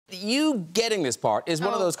you getting this part is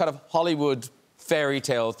one of those kind of Hollywood fairy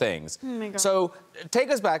tale things. Oh my God. So take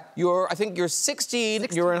us back. I think you're 16.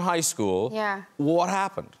 You're in high school. Yeah. What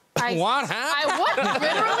happened? What happened?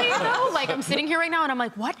 Literally, though, like, I'm sitting here right now and I'm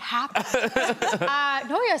like, what happened?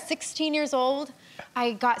 16 years old.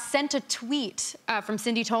 I got sent a tweet from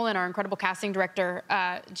Cindy Tolan, our incredible casting director.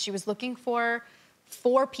 She was looking for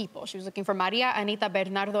 4 people. She was looking for Maria, Anita,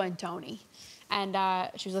 Bernardo, and Tony. And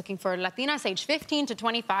she was looking for Latinas age 15 to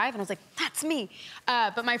 25. And I was like, that's me.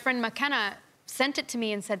 But my friend McKenna sent it to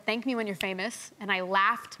me and said, thank me when you're famous. And I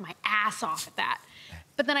laughed my ass off at that.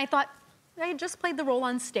 But then I thought, I had just played the role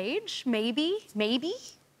on stage, maybe,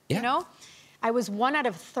 yeah. You know? I was 1 out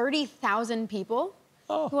of 30,000 people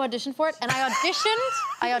who auditioned for it, and I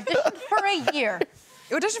auditioned for a year.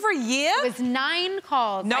 You auditioned for a year? It was 9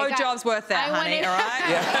 calls. No job's worth that, honey, all right?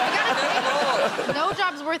 Yeah. No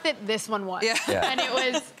job's worth it, this one was. Yeah. And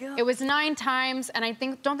it was 9 times, and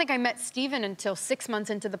don't think I met Steven until 6 months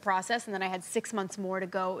into the process, and then I had 6 months more to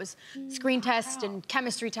go. It was screen test and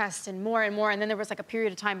chemistry test and more, and then there was like a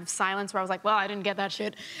period of time of silence where I was like, well, I didn't get that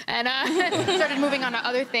shit. And started moving on to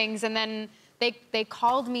other things, and then they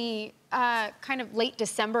called me kind of late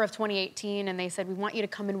December of 2018, and they said, we want you to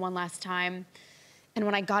come in one last time. And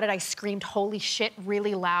when I got it, I screamed, holy shit,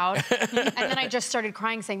 really loud. And then I just started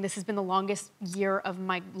crying, saying, this has been the longest year of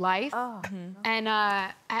my life. Oh. And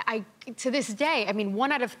I, to this day, I mean,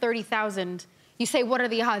 1 out of 30,000, you say, what are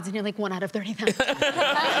the odds? And you're like, 1 out of 30,000. And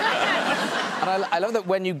I love that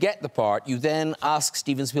when you get the part, you then ask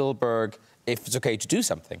Steven Spielberg if it's okay to do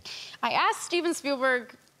something. I asked Steven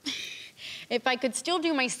Spielberg if I could still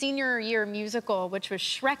do my senior year musical, which was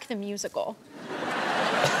Shrek the Musical.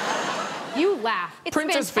 You laugh. It's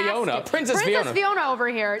Princess fantastic. Princess Fiona over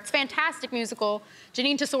here. It's a fantastic musical.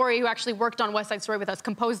 Janine Tesori, who actually worked on West Side Story with us,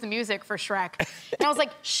 composed the music for Shrek. And I was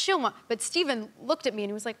like, Shilma. But Steven looked at me and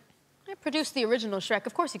he was like, I produced the original Shrek.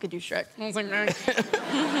 Of course you could do Shrek. I was like, and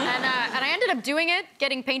I ended up doing it,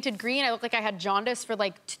 getting painted green. I looked like I had jaundice for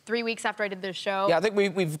like 3 weeks after I did the show. Yeah, I think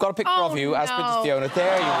we've got a picture of you as Princess Fiona.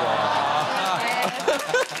 There you are.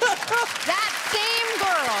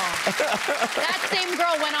 That same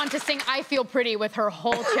girl went on to sing I Feel Pretty with her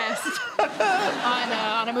whole chest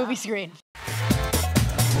on a movie screen.